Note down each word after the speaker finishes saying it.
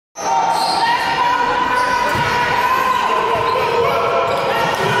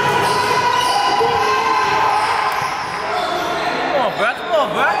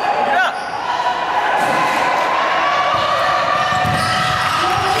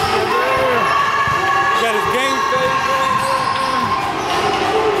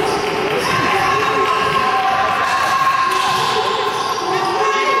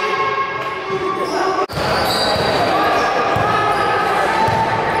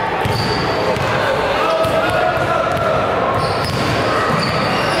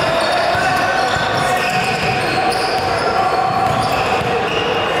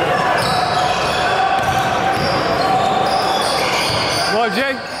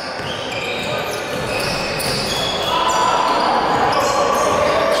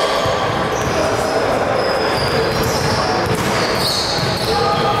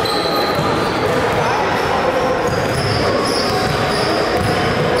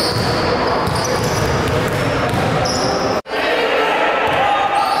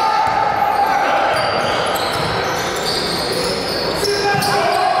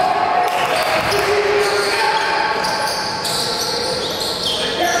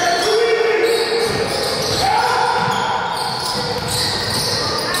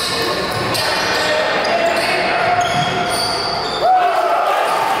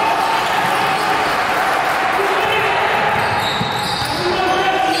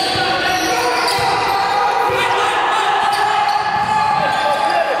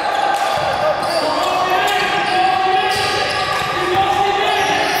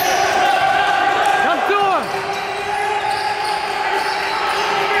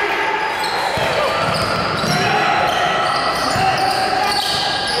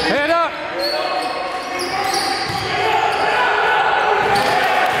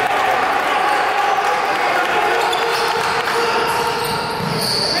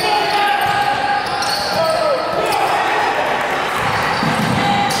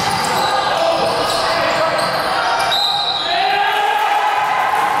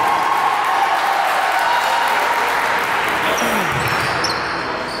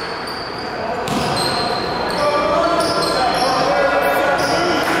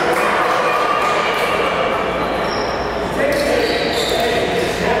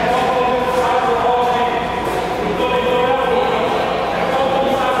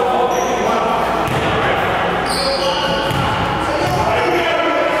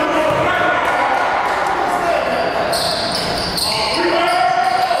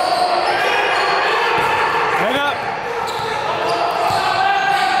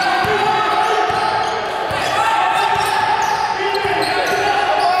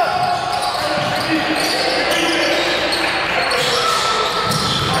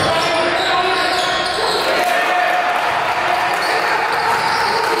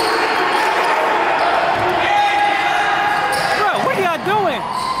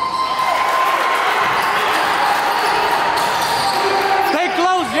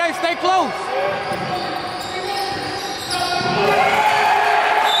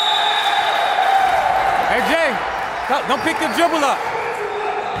Don't pick the dribble up.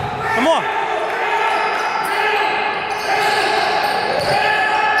 Come on.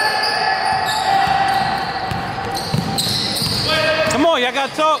 Come on, y'all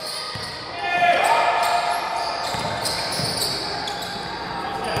gotta talk.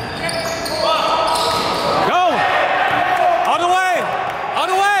 Go. All the way. All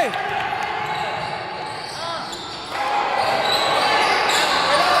the way.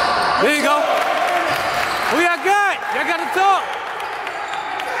 There you go. Who y'all got? Y'all gotta talk.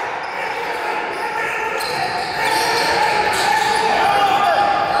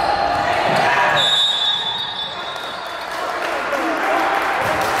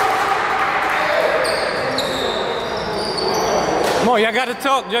 Come on, y'all gotta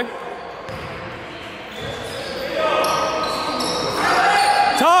talk, Jay.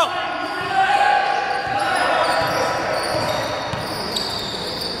 Talk.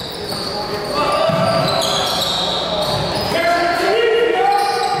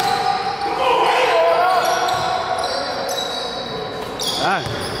 All right.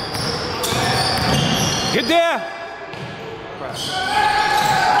 Get there.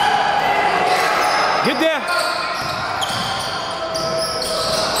 Get there.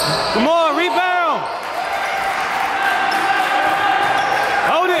 Come on, rebound.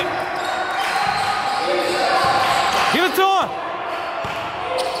 Hold it. Give it to him.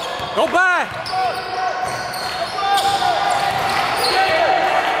 Go by.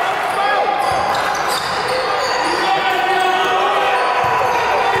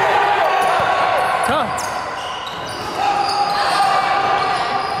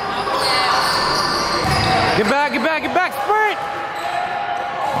 Get back, get back, get back, sprint!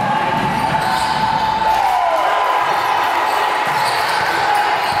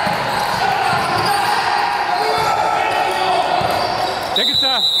 Take your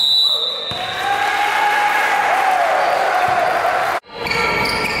time.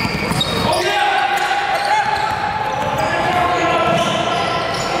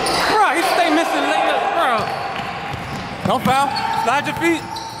 Bro, he stay missing layup, bro. Don't foul. Slide your feet.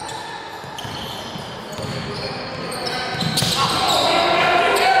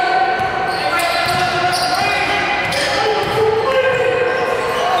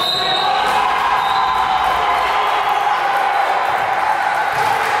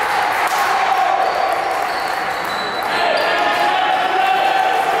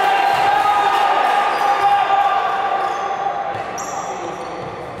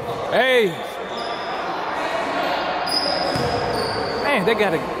 Hey, man, they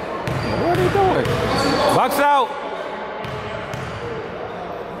gotta. What are they doing? Box out.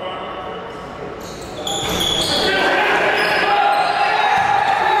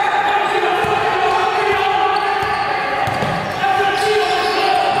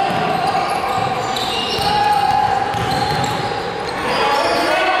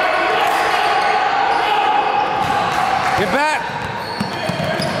 Get back.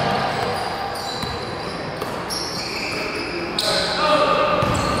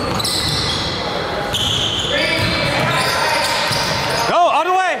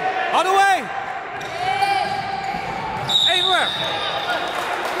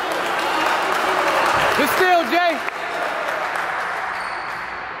 Good steal, Jay.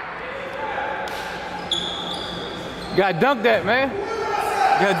 You gotta dunk that, man.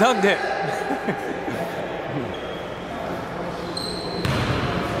 You gotta dunk that.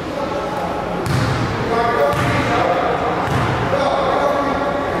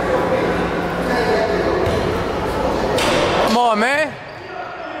 Come on, man.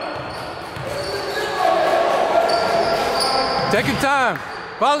 Take your time.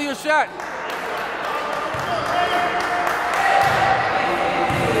 Follow your shot.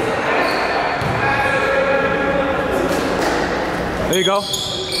 There you go.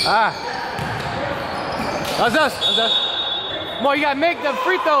 Ah. That's us. That's us. Come on, you gotta make the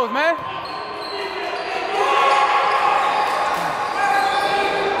free throws, man.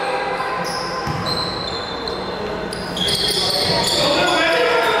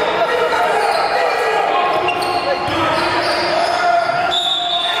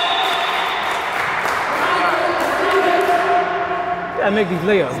 You gotta make these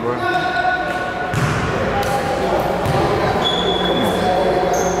layups, bro.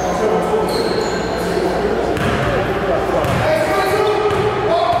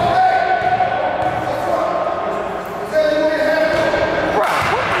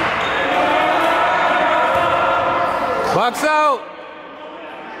 Box out.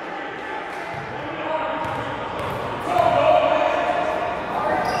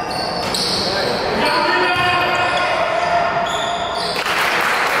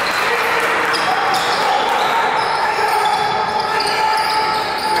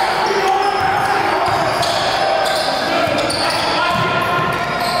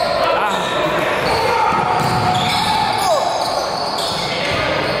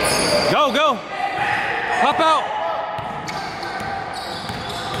 Pop out.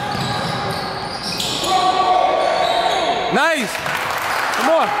 Nice. Come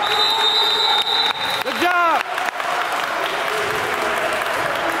on. Good job.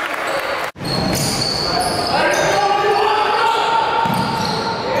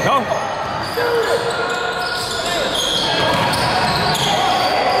 Go.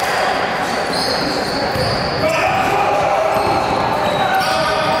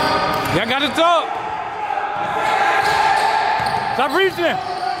 Y'all got to talk. Stop reaching.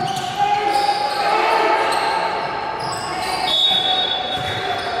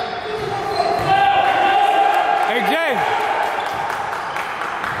 Hey, Jay.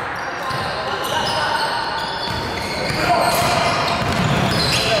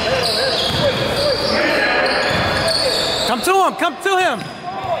 Come to him. Come to him.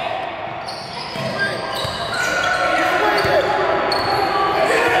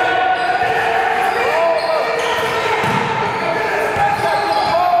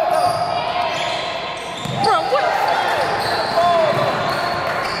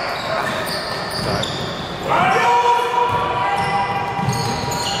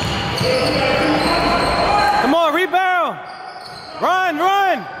 Come on, rebound. Run,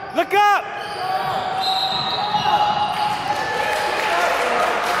 run. Look up.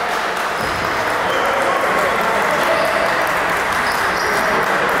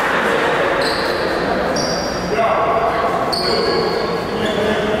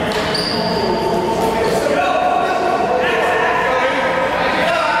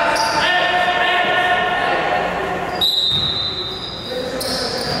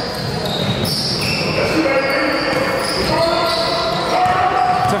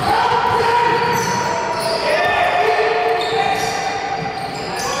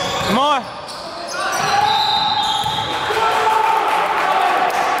 Come on.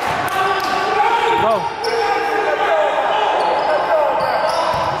 Go.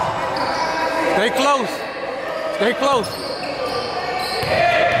 Stay close. Stay close.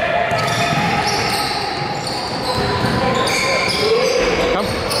 Come.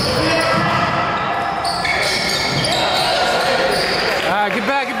 Get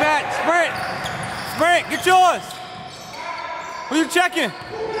back, get back. Sprint. Sprint, get yours. Who you checking?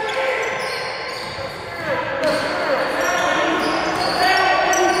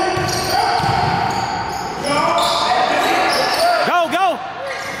 Go, go.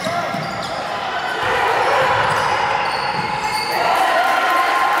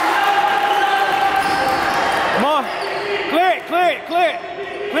 Come on. Clear it, clear it, clear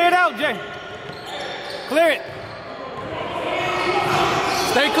it. Clear it out, Jay. Clear it.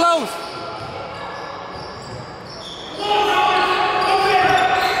 Stay close.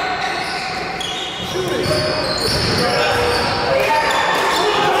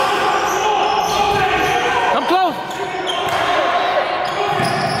 Come close.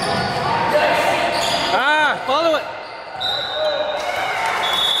 Follow it.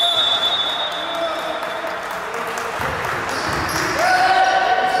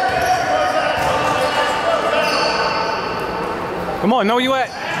 Come on, know where you at.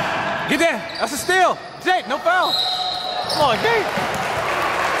 Get there. That's a steal. Jake, no foul. Come on, Jake.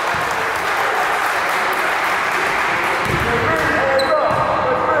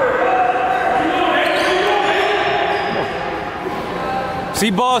 See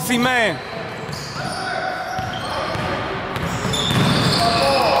ball, see man.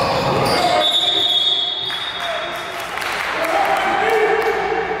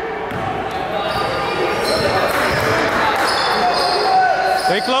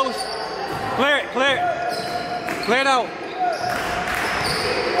 Stay close. Clear it, clear it. Clear it out.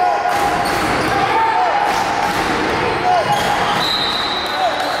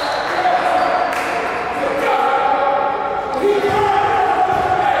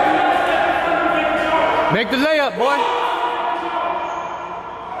 Make the layup, boy.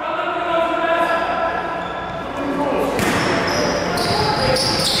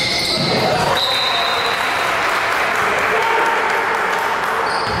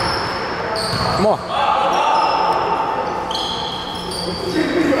 Come on.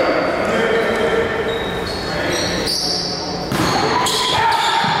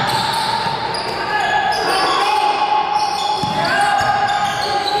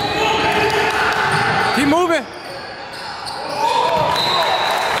 Keep moving.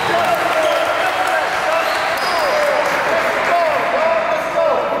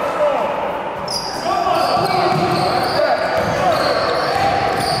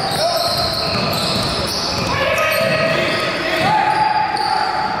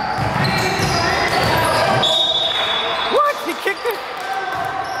 What? He kicked it?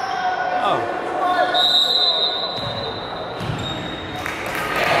 Oh.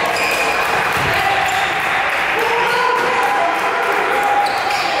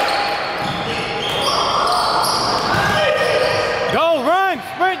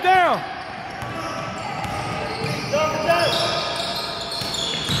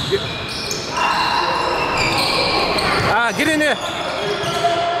 in there.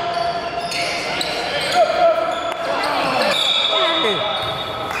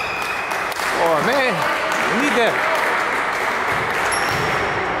 Oh man, we need that.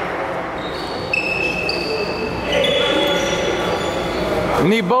 We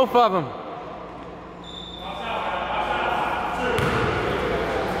need both of them.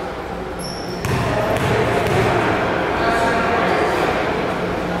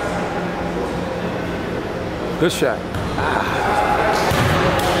 Good shot.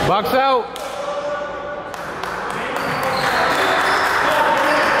 Box out.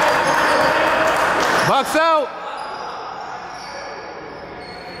 Box out.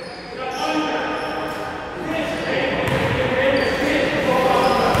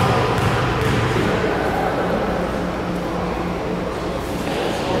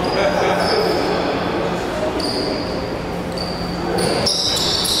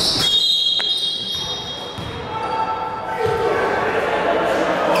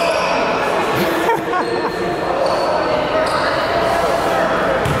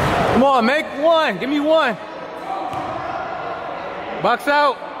 Come on, make one. Give me one. Box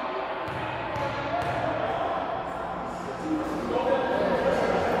out.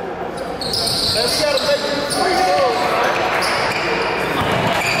 Let's gotta make it 3 goals.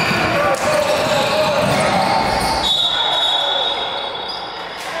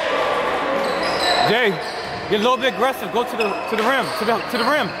 Jay, get a little bit aggressive. Go to the rim. To the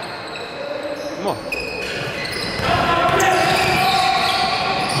rim. Come on.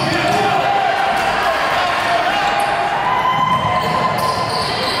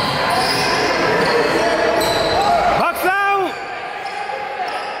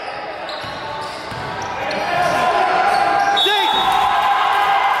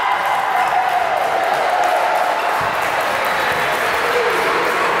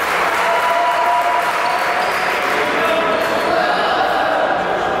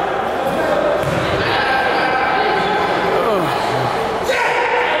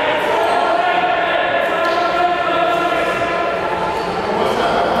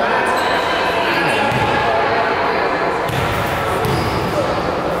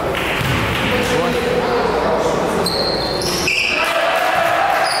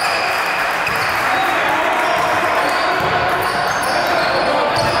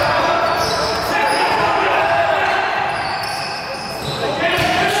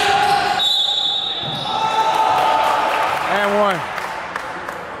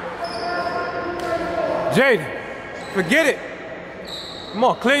 Jade, forget it. Come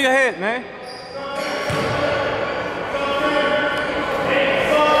on, clear your head, man.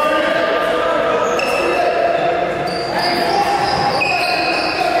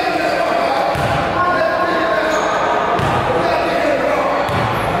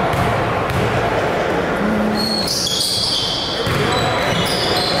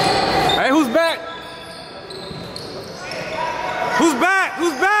 Hey, who's back? Who's back?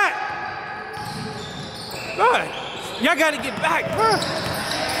 Who's back? God, y'all gotta get back, bro.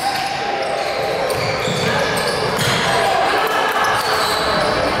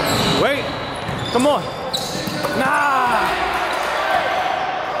 Wait, come on. Nah.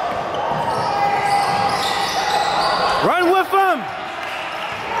 Run with him.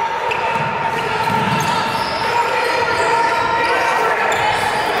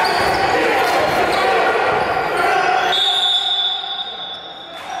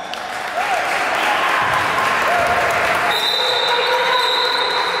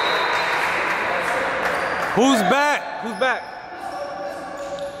 Who's back? Who's back?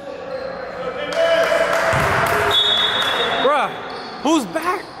 Bruh, who's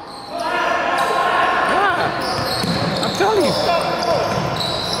back? Yeah, I'm telling you.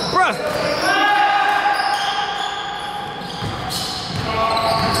 Bruh.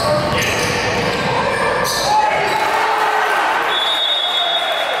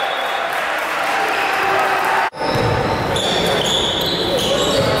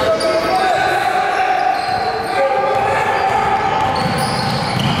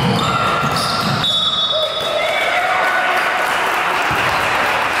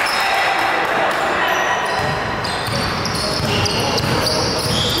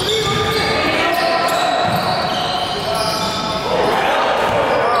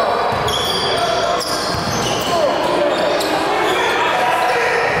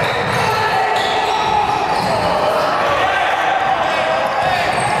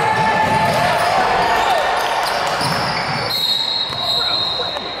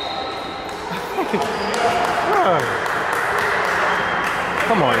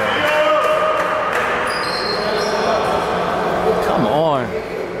 Come on, y'all. Come on.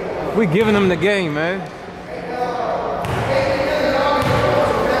 We giving them the game, man.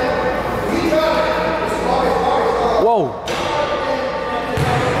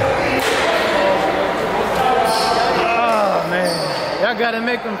 gotta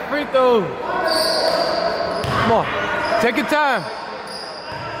make them free throws. Come on, take your time.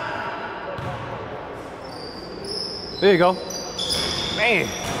 There you go. Man.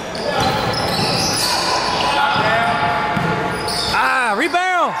 Ah,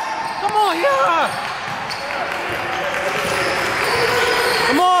 rebound. Come on, yeah.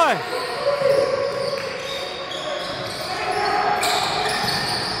 Come on.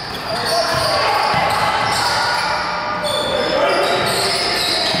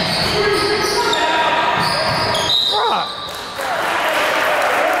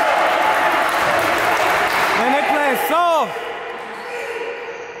 Man, they playing soft.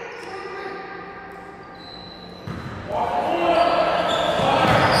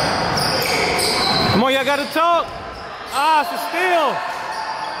 Come on, y'all gotta talk. Ah, it's a steal.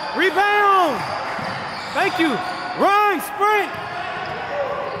 Rebound. Thank you. Run, sprint.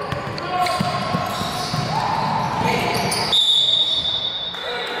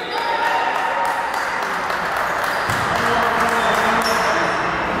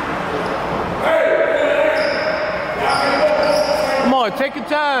 Come on, take your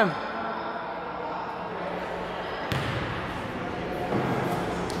time.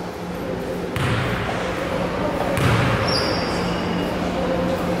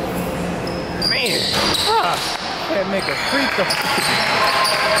 Can't make a free throw.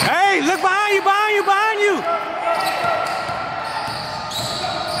 Hey, look behind you, behind you, behind you.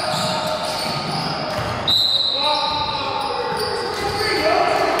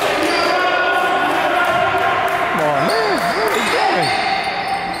 Come on, man. What are you doing?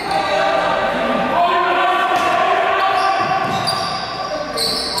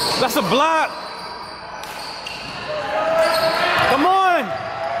 That's a block. Come on.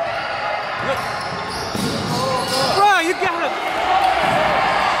 Look. Bro, you gotta.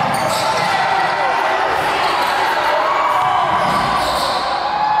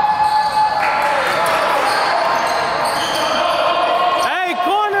 Hey,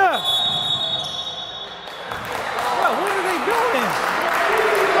 corner. Bro, what are they doing?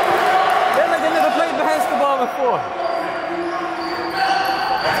 They're like they never played basketball before.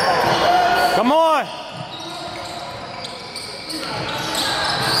 Come on.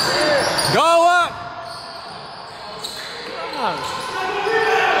 Go up.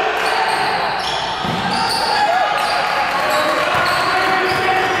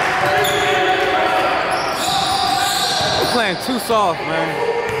 We're playing too soft, man.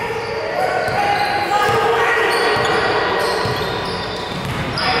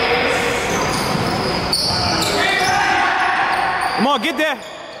 Come on, get there.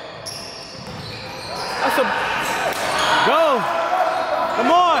 That's a go.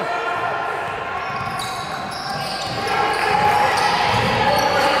 Come on.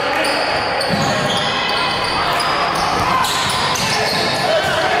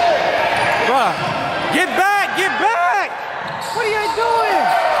 Get back! Get back! What are you doing?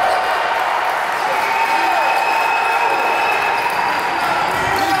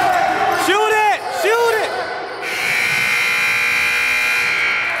 Shoot it! Shoot it!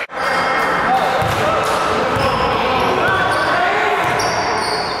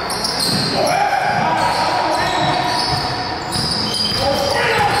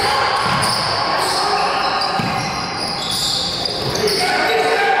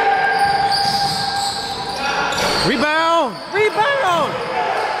 Rebound! Rebound!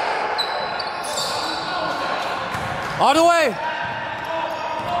 All the way!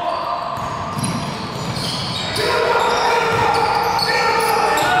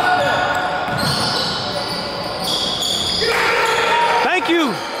 Thank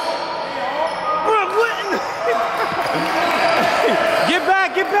you! Get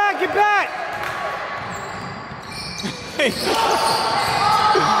back! Get back! Get back!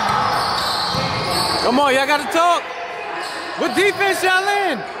 Come on, y'all gotta talk. What defense y'all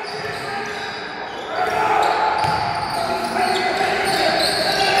in?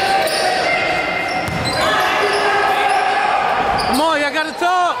 Come on, y'all gotta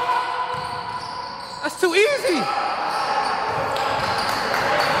talk. That's too easy.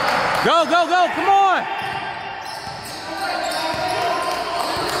 Go, go, go, come on.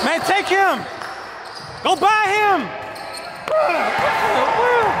 Man, take him. Go by him.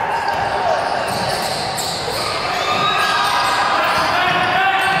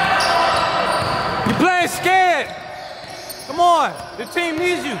 You're playing scared. Come on, the team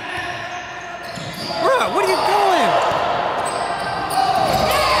needs you. Bro, what are you doing?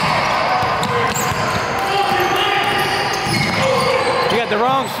 You got the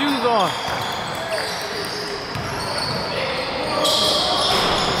wrong shoes on.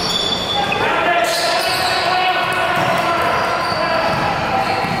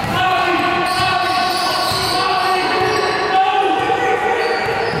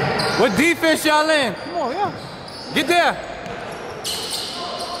 defense y'all in. Come on, yeah. Get there.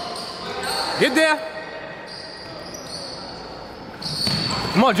 Get there.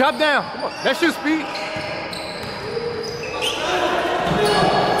 Come on, drop down. Come on. That's your speed.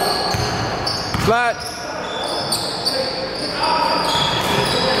 Slide.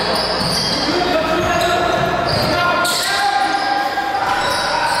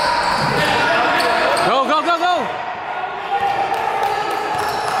 Go, go, go, go.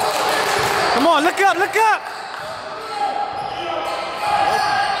 Come on, look up, look up.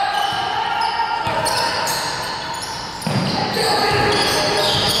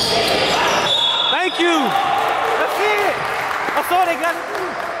 Thank you. That's it. That's all they got to do.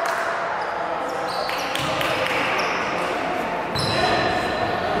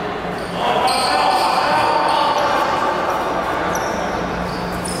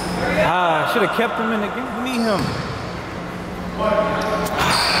 Should have kept him in the game. We need him.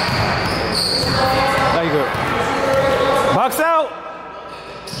 There you go. Box out.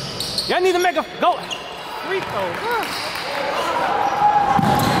 Y'all need to make a go. Free throw.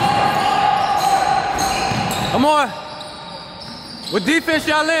 Come on. What defense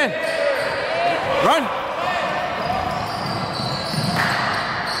y'all in? Run.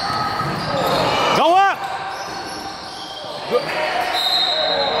 Go up. Good.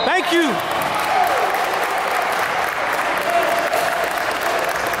 Thank you.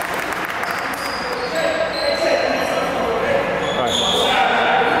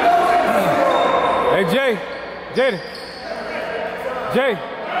 Jay,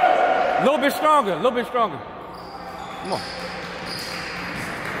 a little bit stronger, a little bit stronger. Come on.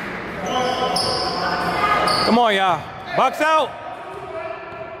 Come on, y'all. Box out.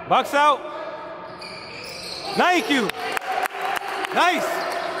 Box out. Thank you. Nice.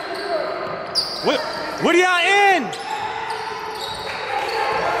 What are y'all in?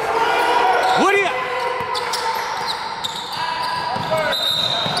 What are y'all?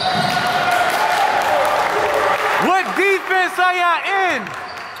 What defense are y'all in?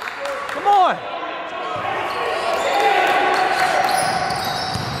 Come on.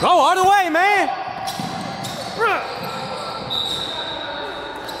 Go all the way, man.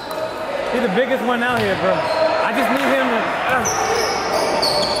 He's the biggest one out here, bro. I just need him to...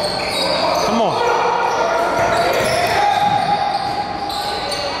 Come on.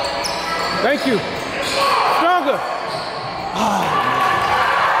 Thank you. Stronger.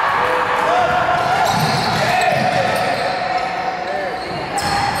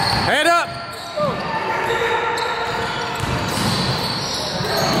 Head up.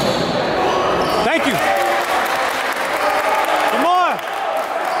 Thank you. Come on.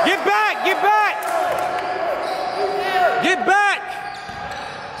 Get back. Get back. Get back.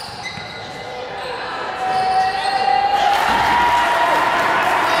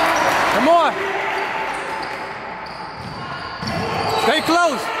 Come on. Stay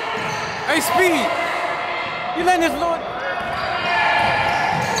close. Hey, speed. You letting this Lord...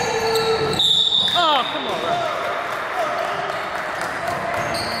 Oh, come on, bro.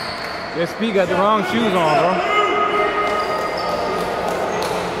 That speed got the wrong shoes on, bro.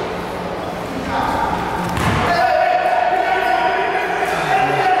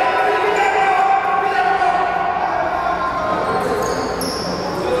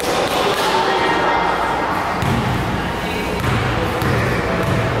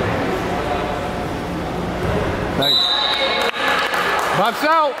 Nice. Box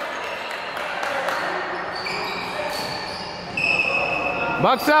out.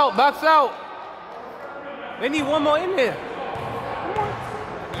 Box out, box out. They need one more in there.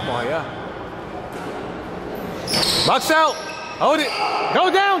 Come on, yeah. Box out. Hold it. Go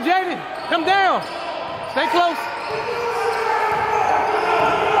down, Jaden. Come down. Stay close.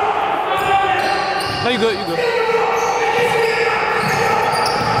 No, you good, you good.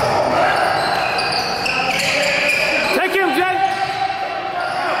 Take him, Jay.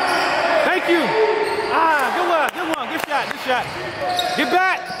 Thank you. Ah, good one, good one. Good shot, good shot. Get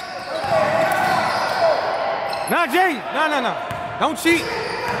back! Nah, Jay! No. Don't cheat!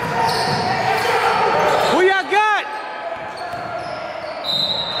 Who y'all got?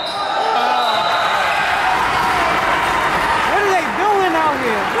 What are they doing out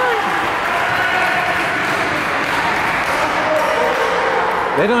here?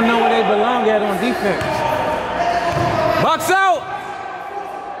 They don't know where they belong at on defense. Box out!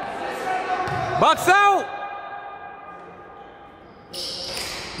 Box out!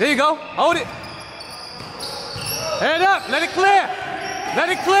 There you go. Hold it. Head up. Let it clear. Let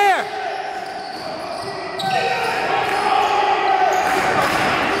it clear.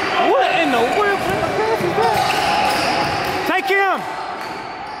 What in the world? Take him.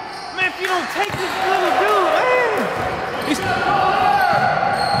 Man, if you don't don't take this little dude, man.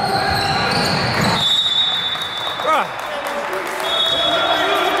 Bruh.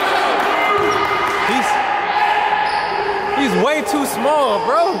 He's way too small,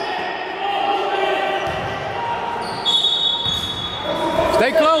 bro.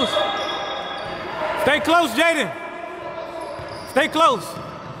 Stay close. Stay close, Jaden. Stay close.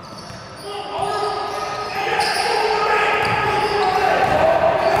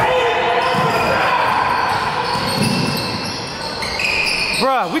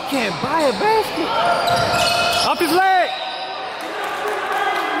 Bruh, we can't buy a basket. Off his leg.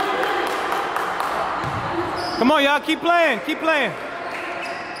 Come on, y'all, keep playing, keep playing.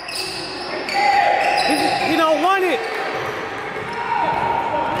 He don't want it.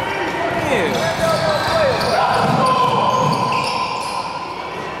 Yeah.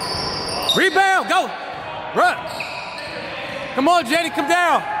 Rebound, go. Run. Come on, Jenny, come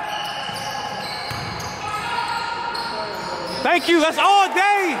down. Thank you, that's all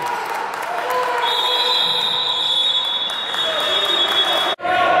day.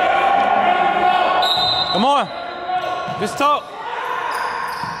 Come on, just talk.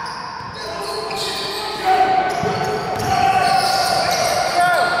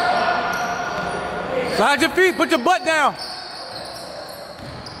 Slide your feet, put your butt down.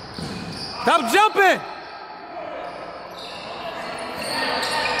 Stop jumping.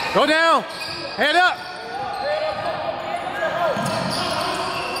 Go down, head up.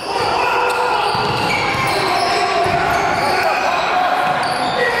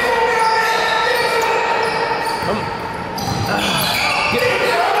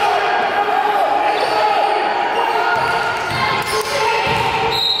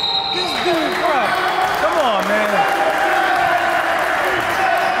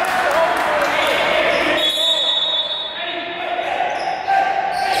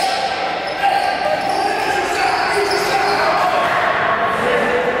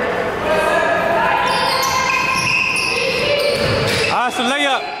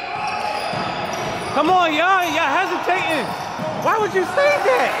 Come on, y'all hesitating. Why would you say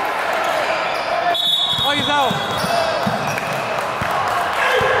that? Oh, he's out.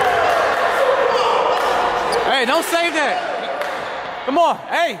 Hey, don't save that. Come on,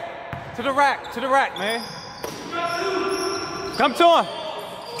 hey, to the rack, man. Come to him.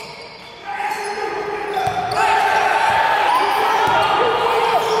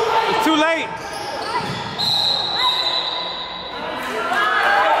 It's too late.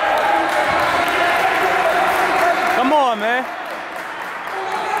 Come on, man.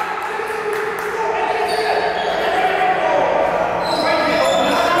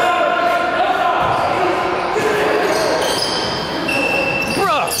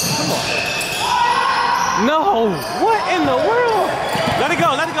 Bruh, come on. No, what in the world? Let it go,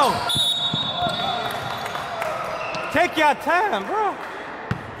 let it go. Take your time, bro.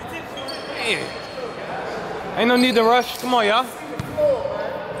 Man. Ain't no need to rush. Come on, y'all.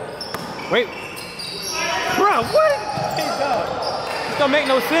 Wait. Bro, what? This don't make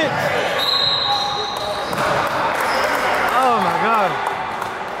no sense. Oh my God.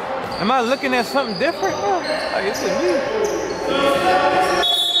 Am I looking at something different? Like, it's with me.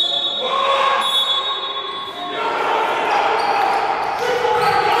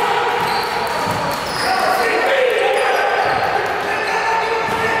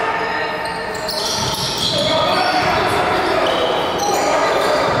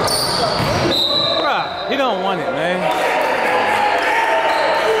 He don't want it, man.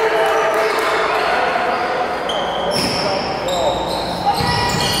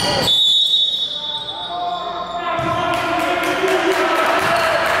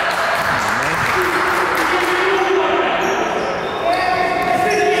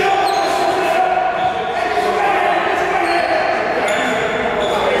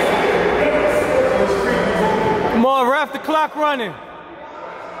 Come on, ref, the clock running.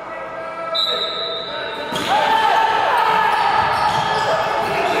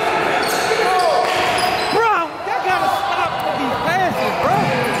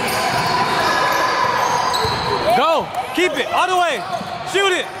 Keep it, all the way.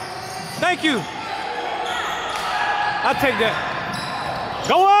 Shoot it. Thank you. I'll take that.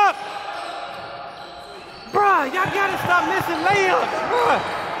 Go up. Bruh, y'all gotta stop missing layups, bruh.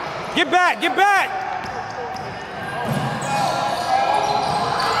 Get back, get back.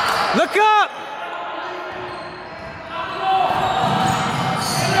 Look up.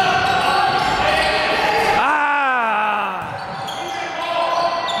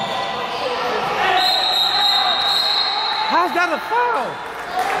 How's that a foul?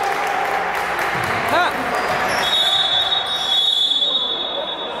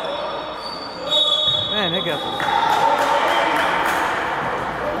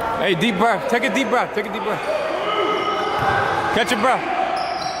 Hey, deep breath. Take a deep breath. Take a deep breath. Catch your breath.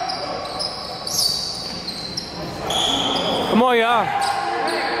 Come on, y'all.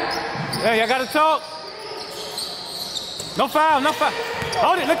 Yeah, y'all gotta talk. No foul, no foul.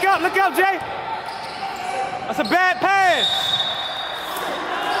 Hold it, look out, Jay. That's a bad pass.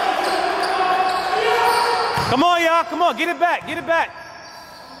 Come on, y'all, come on, get it back, get it back.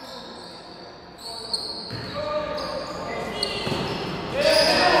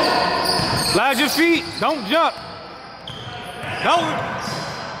 Slide your feet, don't jump. Don't.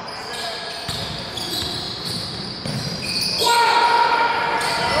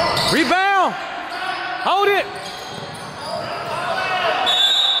 Rebound, hold it.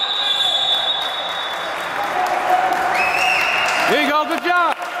 There you go, good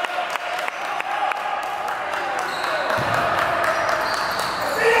job.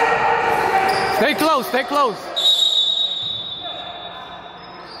 Stay close, stay close.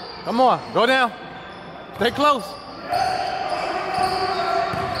 Come on, go down. Stay close.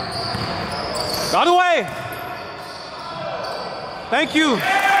 Out of the way. Thank you.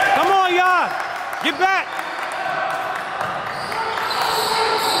 Come on, y'all. Get back.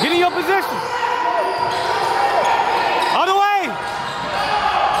 Get in your position. Out of the way.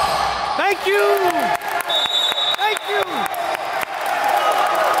 Thank you. Thank you.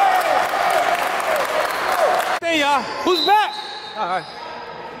 Hey, y'all. Who's back? All right.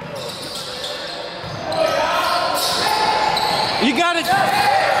 You got it.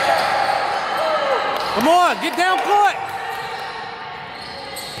 Come on, get down court.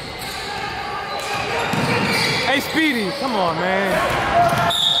 Hey, Speedy, come on, man.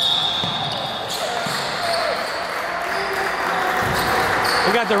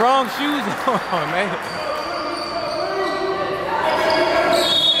 We got the wrong shoes on, man.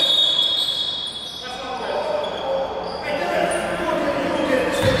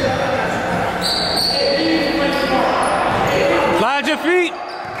 Slide your feet.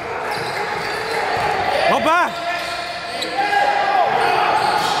 Go back.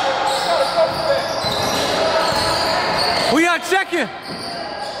 We are checking.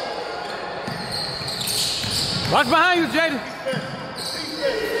 Watch behind you, Jaden.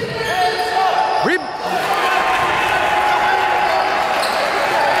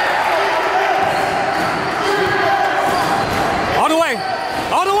 All the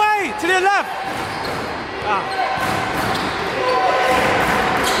way to the left.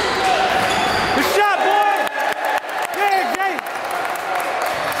 Good shot, boy. Yeah, Jay.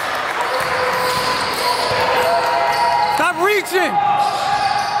 Stop reaching.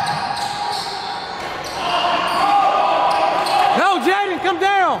 No, Jaden, come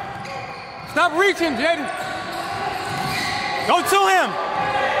down. Stop reaching, Jaden. Go to him.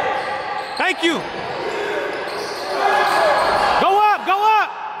 Thank you. Go up, go up.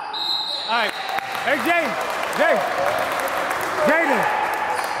 All right. Hey, Jaden.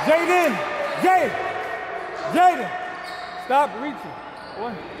 Jaden. Stop reaching.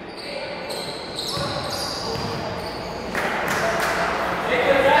 Boy.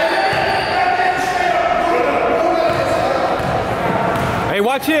 Hey,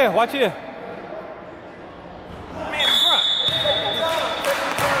 watch here, watch here. Man, bro.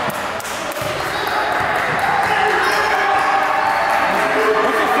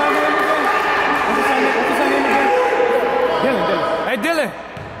 What's his name again? Dylan. Hey, Dylan.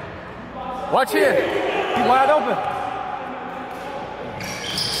 Watch here. He's wide open.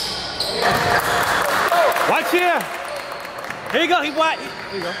 Watch here. Here you go. He's wide. Here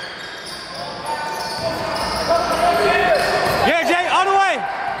you go. Yeah, Jay, all the way.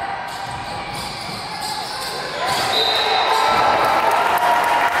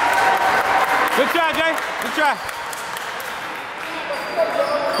 Good try, Jay. Good try.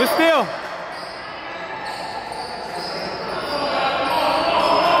 Good steal.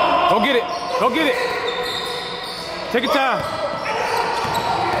 Go get it. Go get it. Take your time.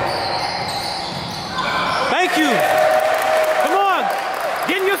 Thank you. Come on.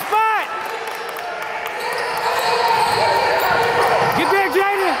 Get in your spot. Get there,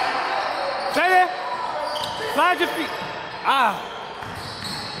 Jaden. Stay there. Slide your feet.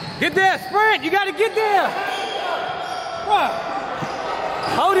 Get there. Sprint. You got to get there. What?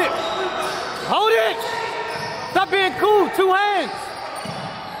 Hold it. Hold it. Stop being cool. 2 hands.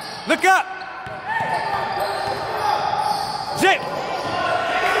 Look up.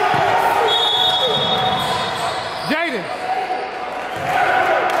 Jaden.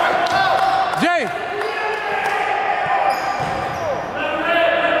 Jay.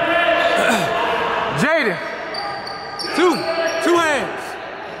 Jaden. 2 hands.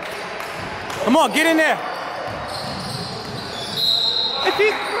 Come on, get in there. It's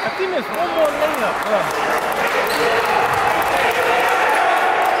he missed one more layup.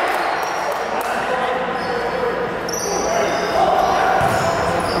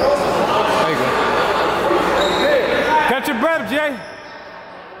 There you go. Catch your breath, Jay.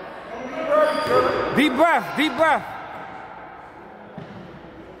 Deep breath, deep breath.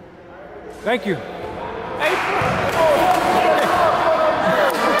 Thank you.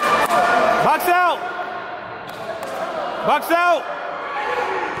 Box out. Box out.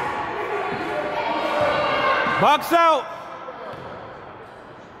 Box out.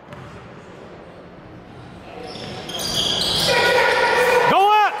 Go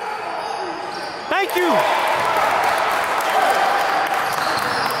up. Thank you.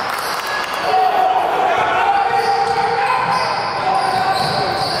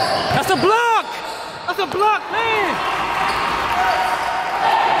 That's a block. That's a block, man.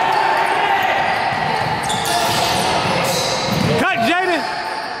 Cut, Jaden.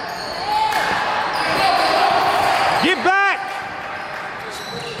 Get back.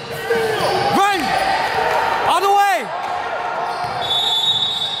 Run. All the way.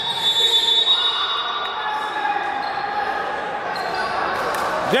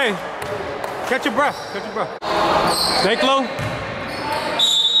 Jay, catch your breath. Catch your breath. Stay close.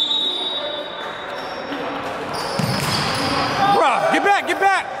 Bruh, get back, get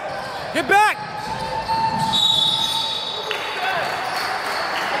back. Get back.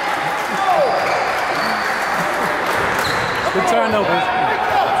 Good turnovers.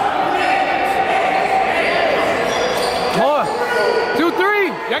 More.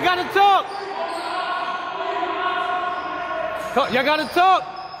 2-3. Y'all gotta talk. Y'all gotta talk.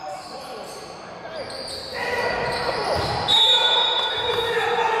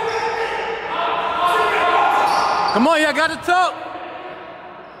 Come on, y'all gotta talk.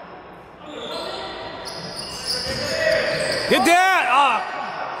 Get there.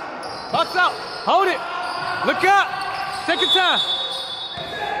 Box out. Hold it. Look up. Take your time.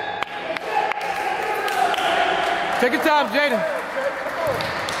 Take your time, Jaden.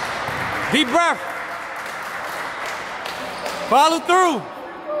 Deep breath. Follow through.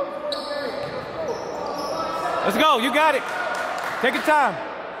 Let's go. You got it. Take your time.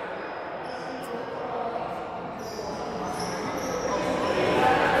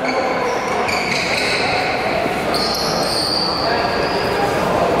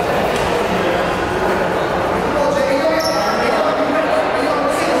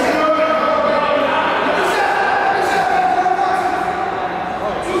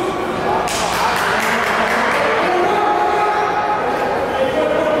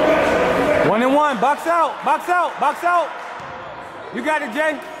 Box out, box out, box out. You got it,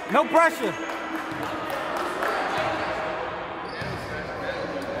 Jay. No pressure.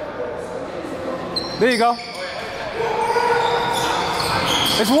 There you go.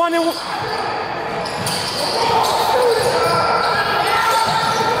 It's 1-1.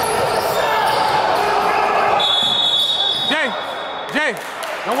 Jay,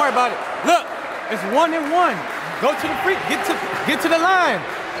 don't worry about it. Look, it's 1-1. Go to the free, get to the line.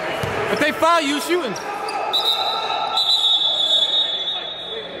 If they foul you, shooting.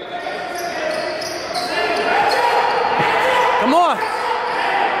 Come on.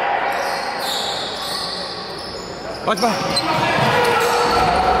 Watch back.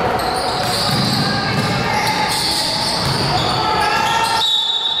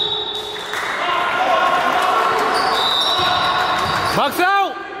 Box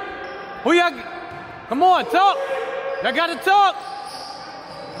out. Who y'all? Come on, talk. Y'all gotta talk.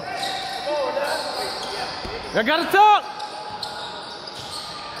 Y'all gotta talk.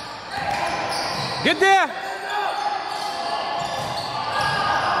 Get there.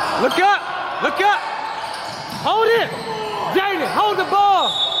 Look up. Look up. Hold it. Jaden, hold the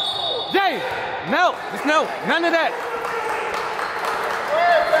ball. Jay, no, just no, none of that.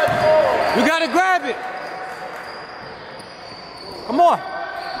 You gotta grab it. Come on.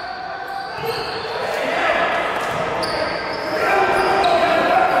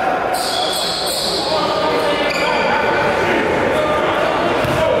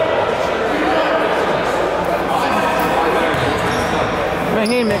 Man,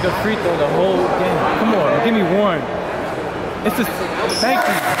 he ain't make a free throw the whole game. Come on, give me one. It's just, thank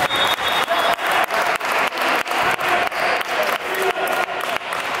you.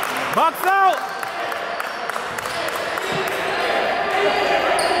 Box out.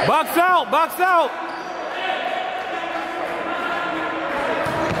 Box out, box out.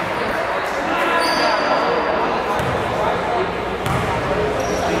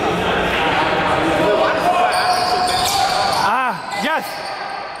 Yes.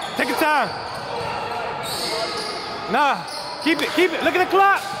 Take your time. Nah, keep Keep it, keep it. Look at the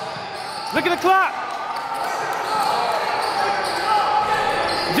clock. Look at the clock.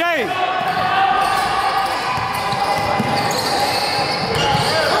 Jay.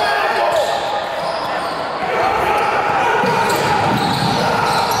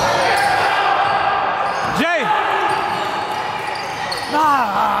 Jay.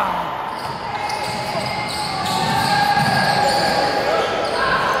 Nah.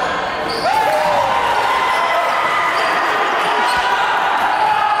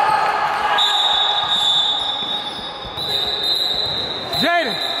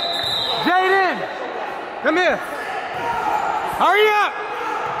 Jaden! Jaden! Come here! Hurry up!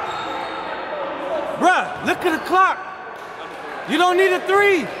 Bruh, look at the clock! You don't need a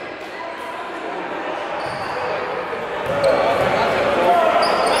 3!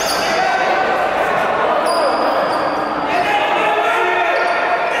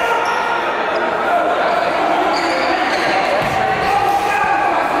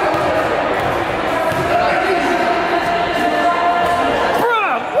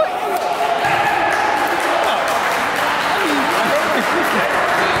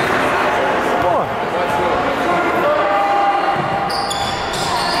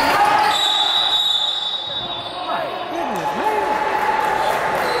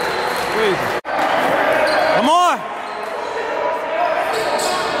 Come on.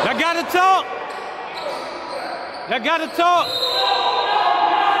 Y'all gotta talk. Y'all gotta talk.